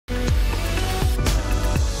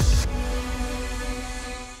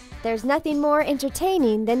there's nothing more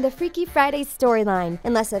entertaining than the Freaky Friday storyline,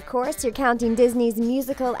 unless of course you're counting Disney's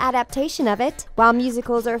musical adaptation of it. While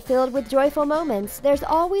musicals are filled with joyful moments, there's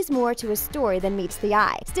always more to a story than meets the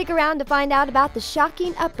eye. Stick around to find out about the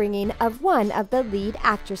shocking upbringing of one of the lead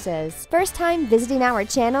actresses. First time visiting our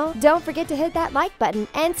channel? Don't forget to hit that like button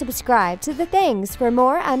and subscribe to The Things for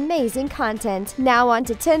more amazing content. Now on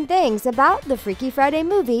to 10 things about the Freaky Friday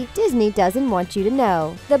movie Disney doesn't want you to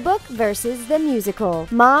know. The book versus the musical.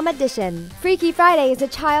 Mom Edition. Freaky Friday is a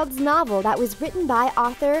child's novel that was written by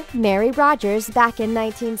author Mary Rogers back in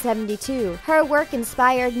 1972. Her work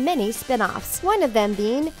inspired many spin-offs, one of them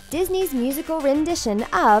being Disney's musical rendition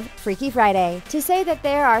of Freaky Friday. To say that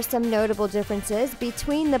there are some notable differences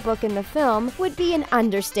between the book and the film would be an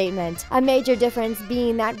understatement, a major difference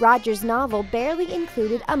being that Rogers' novel barely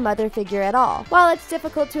included a mother figure at all. While it's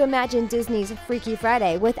difficult to imagine Disney's Freaky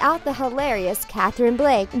Friday without the hilarious Katherine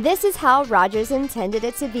Blake, this is how Rogers intended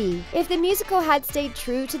it to be. If the musical had stayed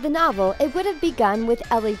true to the novel, it would have begun with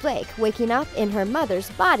Ellie Blake waking up in her mother's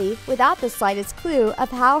body without the slightest clue of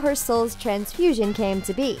how her soul's transfusion came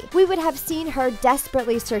to be. We would have seen her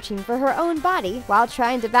desperately searching for her own body while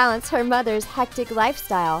trying to balance her mother's hectic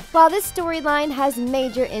lifestyle. While this storyline has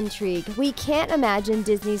major intrigue, we can't imagine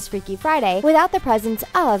Disney's Freaky Friday without the presence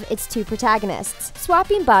of its two protagonists.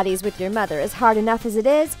 Swapping bodies with your mother is hard enough as it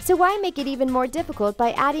is, so why make it even more difficult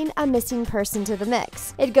by adding a missing person to the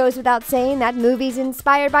mix? It goes without saying that movies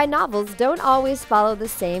inspired by novels don't always follow the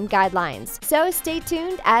same guidelines. So stay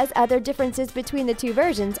tuned as other differences between the two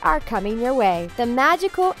versions are coming your way. The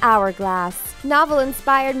magical Hourglass.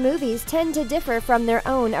 Novel-inspired movies tend to differ from their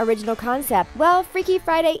own original concept. Well, Freaky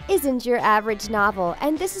Friday isn't your average novel,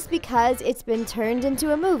 and this is because it's been turned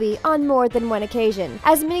into a movie on more than one occasion.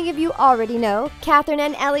 As many of you already know, Katherine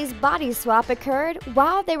and Ellie's body swap occurred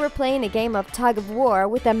while they were playing a game of tug-of-war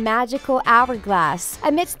with a magical hourglass.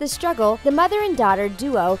 Amidst the struggle, the mother and daughter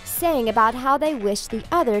duo sang about how they wished the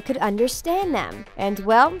other could understand them. And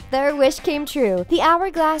well, their wish came true. The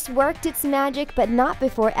hourglass worked its magic, but not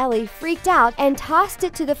before Ellie freaked out and tossed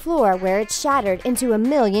it to the floor, where it shattered into a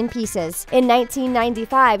million pieces. In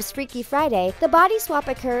 1995's Freaky Friday, the body swap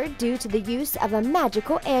occurred due to the use of a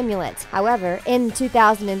magical amulet. However, in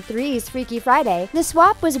 2003's Freaky Friday, the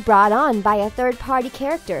swap was brought on by a third-party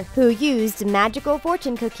character who used magical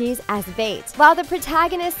fortune cookies as bait. While the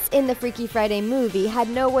protagonists in the Freaky Friday movie had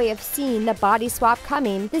no way of seeing the body swap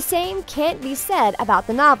coming, the same can't be said about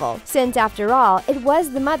the novel, since after all, it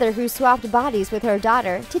was the mother who swapped bodies with her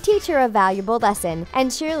daughter to teach her a valuable lesson,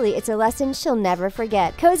 and surely it's a lesson she'll never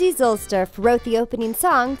forget. Cozy Zulstorf wrote the opening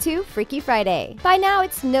song to Freaky Friday. By now,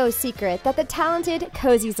 it's no secret that the talented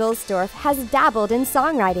Cozy Zulstorf has dabbled in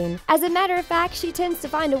songwriting. As a matter of fact, she tends to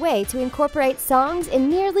find a way to incorporate songs in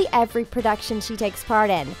nearly every production she takes part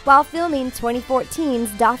in. While filming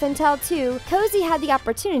 2014's Dauphin Tale 2, Cozy had the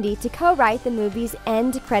opportunity to co-write the movie's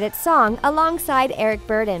end credits song alongside Eric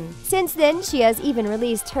Burdon. Since then, she has even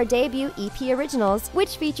released her debut EP Originals,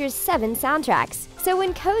 which features 7 soundtracks. So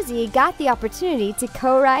when Cozy got the opportunity to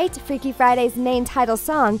co-write Freaky Friday's main title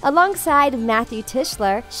song alongside Matthew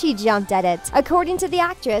Tischler, she jumped at it. According to the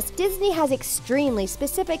actress, Disney has extremely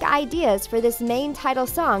specific ideas for this main title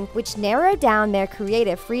song, which narrow down their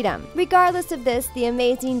creative freedom. Regardless of this, the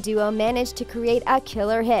amazing duo managed to create a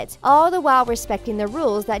killer hit, all the while respecting the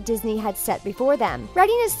rules that Disney had set before them.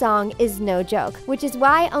 Writing a song is no joke, which is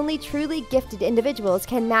why only truly gifted individuals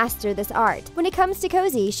can master this art. When it comes to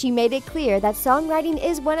Cozy, she made it clear that songwriting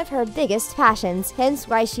is one of her biggest passions, hence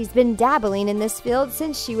why she's been dabbling in this field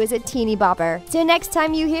since she was a teeny bopper. So next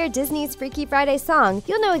time you hear Disney's Freaky Friday song,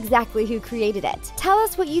 you'll know exactly who created it. Tell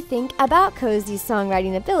us what you think about Cozy's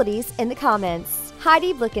songwriting abilities in the comments.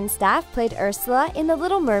 Heidi Blickenstaff played Ursula in The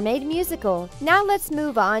Little Mermaid musical. Now let's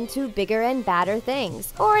move on to bigger and badder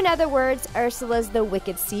things, or in other words, Ursula's the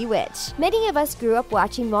Wicked Sea Witch. Many of us grew up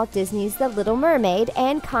watching Walt Disney's The Little Mermaid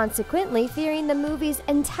and consequently fearing the movie's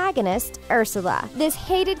antagonist, Ursula. This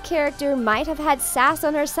hated character might have had sass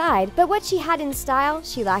on her side, but what she had in style,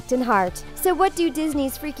 she lacked in heart. So what do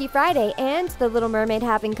Disney's Freaky Friday and The Little Mermaid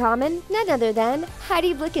have in common? None other than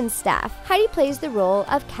Heidi Blickenstaff. Heidi plays the role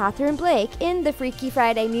of Katherine Blake in the Freaky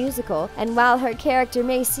Friday musical, and while her character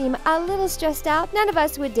may seem a little stressed out, none of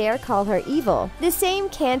us would dare call her evil. The same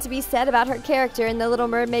can't be said about her character in The Little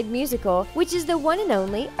Mermaid musical, which is the one and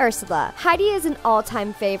only Ursula. Heidi is an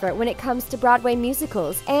all-time favorite when it comes to Broadway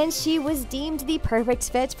musicals, and she was deemed the perfect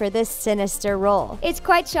fit for this sinister role. It's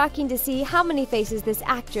quite shocking to see how many faces this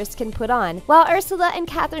actress can put on. While Ursula and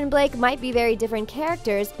Katherine Blake might be very different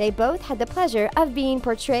characters, they both had the pleasure of being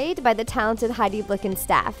portrayed by the talented Heidi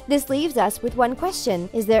Blickenstaff. This leaves us with one question,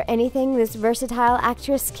 is there anything this versatile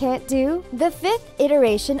actress can't do? The 5th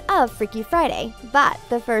iteration of Freaky Friday, but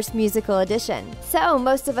the first musical edition. So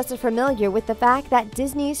most of us are familiar with the fact that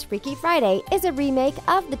Disney's Freaky Friday is a remake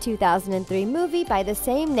of the 2003 movie by the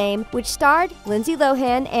same name, which starred Lindsay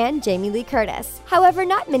Lohan and Jamie Lee Curtis. However,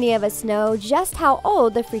 not many of us know just how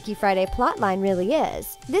old the Freaky Friday plotline really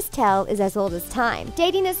is. This tale is as old as time,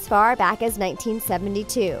 dating as far back as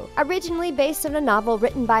 1972. Originally based on a novel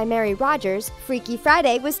written by Mary Rogers, Freaky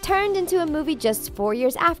Friday was turned into a movie just 4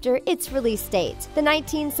 years after its release date. The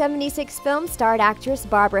 1976 film starred actress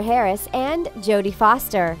Barbara Harris and Jodie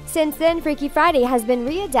Foster. Since then, Freaky Friday has been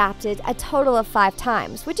readapted a total of 5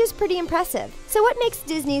 times, which is pretty impressive. So what makes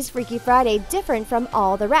Disney's Freaky Friday different from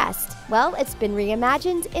all the rest? Well, it's been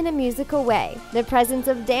reimagined in a musical way. The presence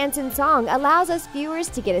of dance and song allows us viewers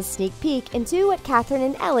to get a sneak peek into what Katherine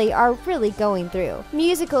and Ellie are really going through.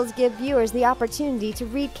 Musicals give viewers the opportunity to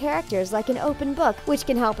read characters like an open book, which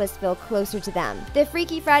can help us feel closer to them. The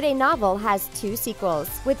Freaky Friday novel has 2 sequels.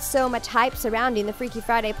 With so much hype surrounding the Freaky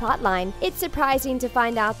Friday plotline, it's surprising to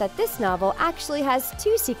find out that this novel actually has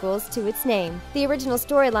 2 sequels to its name. The original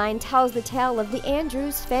storyline tells the tale of the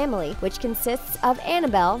Andrews family, which consists of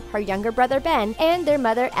Annabelle, her younger brother Ben, and their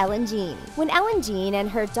mother Ellen Jean. When Ellen Jean and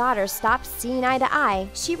her daughter stop seeing eye to eye,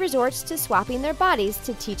 she resorts to swapping their bodies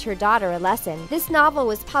to teach her daughter a lesson. This novel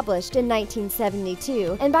was published in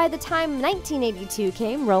 1972, and by the time 1982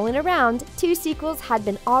 came rolling around, 2 sequels had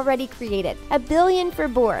been already created. A Billion for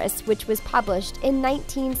Boris, which was published in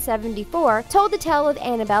 1974, told the tale of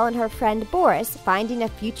Annabelle and her friend Boris finding a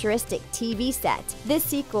futuristic TV set. This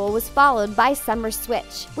sequel was followed by Summer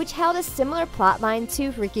Switch, which held a similar plotline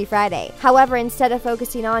to Freaky Friday. However, instead of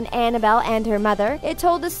focusing on Annabelle and her mother, it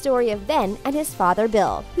told the story of Ben and his father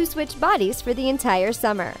Bill, who switched bodies for the entire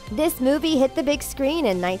summer. This movie hit the big screen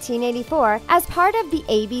in 1984 as part of the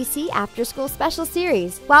ABC After School Special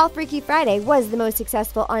Series. While Freaky Friday was the most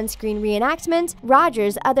successful on-screen reenactment,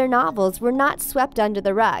 Rogers' other novels were not swept under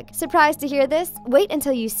the rug. Surprised to hear this? Wait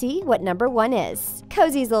until you see what number 1 is.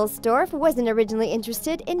 Cozy Zolstorff wasn't originally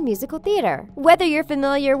interested in musical theater. Whether you're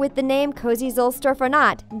familiar with the name Cozy Zolstorff or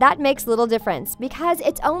not, that makes little difference because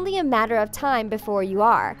it's only a matter of time before you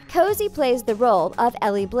are. Cozy plays the role of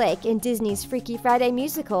Ellie Blake in Disney's Freaky Friday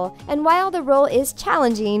musical, and while the role is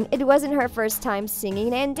challenging, it wasn't her first time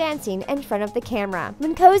singing and dancing in front of the camera.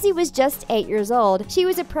 When Cozy was just 8 years old, she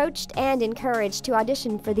was approached and encouraged to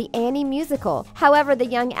audition for the Annie musical. However, the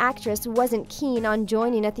young actress wasn't keen on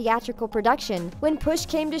joining a theatrical production. When push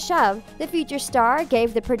came to shove, the future star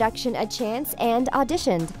gave the production a chance and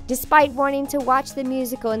auditioned. Despite wanting to watch the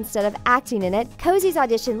musical instead of acting in it, Cozy's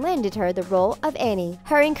audition landed her the role of Annie.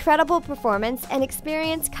 Her incredible performance and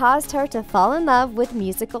experience caused her to fall in love with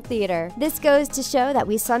musical theater. This goes to show that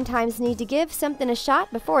we sometimes need to give something a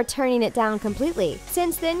shot before turning it down completely.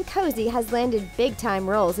 Since then, Cozy has landed big-time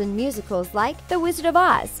roles in musicals like The Wizard of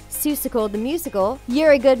Oz, Seussical the Musical,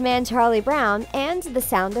 You're a Good Man, Charlie Brown, and The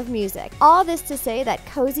Sound of Music. All this to say that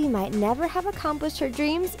Cozy might never have accomplished her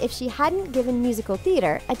dreams if she hadn't given musical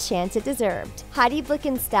theater a chance it deserved. Heidi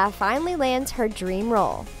Blickenstaff finally lands her dream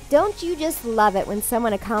role. Don't you just love it when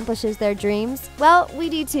someone accomplishes their dreams? Well, we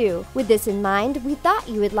do too. With this in mind, we thought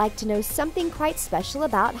you would like to know something quite special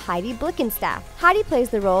about Heidi Blickenstaff. Heidi plays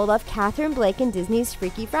the role of Catherine Blake in Disney's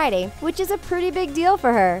Freaky Friday, which is a pretty big deal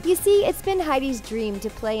for her. You see, it's been Heidi's dream to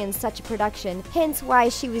play in such a production, hence why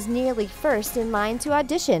she was nearly first in line to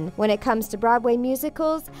audition. When it comes to Broadway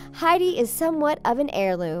musicals, Heidi is somewhat of an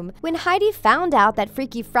heirloom. When Heidi found out that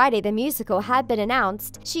Freaky Friday the musical had been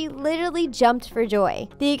announced, she literally jumped for joy.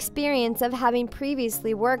 The experience of having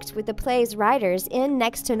previously worked with the play's writers in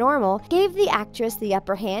Next to Normal gave the actress the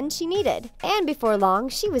upper hand she needed, and before long,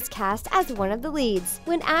 she was cast as one of the leads.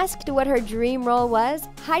 When asked what her dream role was,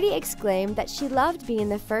 Heidi exclaimed that she loved being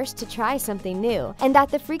the first to try something new, and that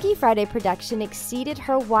the Freaky Friday production exceeded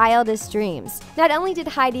her wildest dreams. Not only did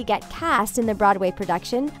Heidi get cast in the Broadway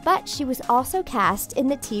production, but she was also cast in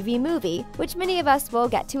the TV movie, which many of us will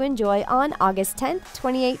get to enjoy on August 10th,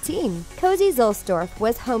 2018. Cozy Zolstorff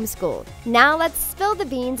was homeschooled. Now let's spill the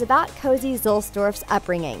beans about Cozy Zolstorff's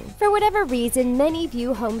upbringing. For whatever reason, many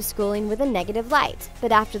view homeschooling with a negative light,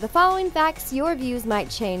 but after the following facts, your views might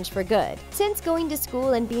change for good. Since going to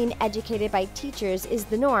school and being educated by teachers is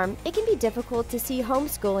the norm, it can be difficult to see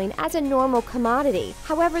homeschooling as a normal commodity.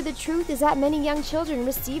 However, the truth is that many young children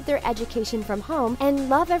receive their education from home and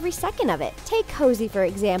love every second of it. Take Cozy, for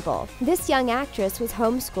example. This young actress was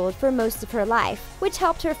homeschooled for most of her life, which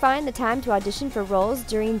helped her find the time to audition for roles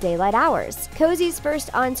during daylight hours. Cozy's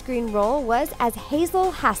first on-screen role was as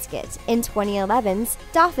Hazel Haskett in 2011's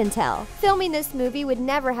Dolphin Tale. Filming this movie would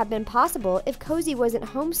never have been possible if Cozy wasn't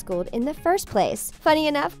homeschooled homeschooled in the first place. Funny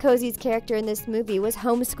enough, Cozy's character in this movie was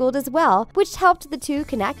homeschooled as well, which helped the two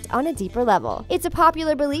connect on a deeper level. It's a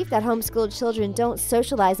popular belief that homeschooled children don't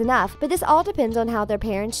socialize enough, but this all depends on how their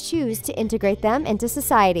parents choose to integrate them into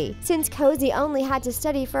society. Since Cozy only had to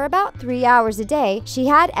study for about 3 hours a day, she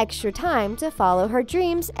had extra time to follow her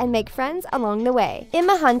dreams and make friends along the way.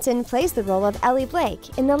 Emma Hunton plays the role of Ellie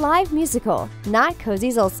Blake in the live musical, not Cozy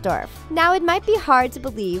Zulstorf. Now, it might be hard to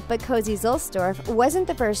believe, but Cozy Zulstorf wasn't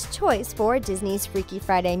the first choice for Disney's Freaky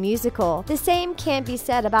Friday musical. The same can't be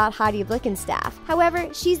said about Heidi Blickenstaff.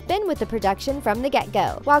 However, she's been with the production from the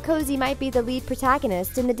get-go. While Cozy might be the lead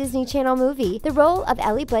protagonist in the Disney Channel movie, the role of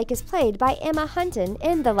Ellie Blake is played by Emma Hunton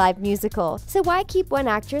in the live musical. So why keep one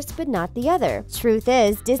actress but not the other? Truth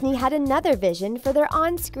is, Disney had another vision for their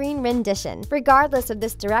on-screen rendition. Regardless of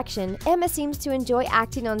this direction, Emma seems to enjoy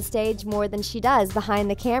acting on stage more than she does behind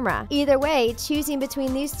the camera. Either way, choosing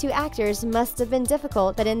between these two actors must have been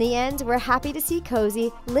difficult, but in the end, we're happy to see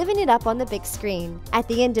Cozy living it up on the big screen. At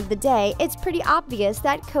the end of the day, it's pretty obvious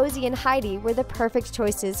that Cozy and Heidi were the perfect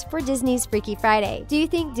choices for Disney's Freaky Friday. Do you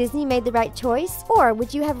think Disney made the right choice? Or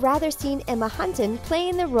would you have rather seen Emma Hunton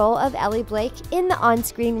playing the role of Ellie Blake in the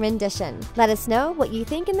on-screen rendition? Let us know what you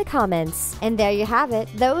think in the comments. And there you have it.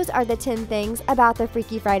 Those are the 10 things about the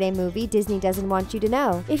Freaky Friday movie Disney doesn't want you to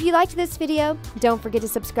know. If you liked this video, don't forget to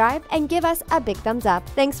subscribe and give us a big thumbs up.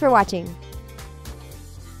 Thanks for watching.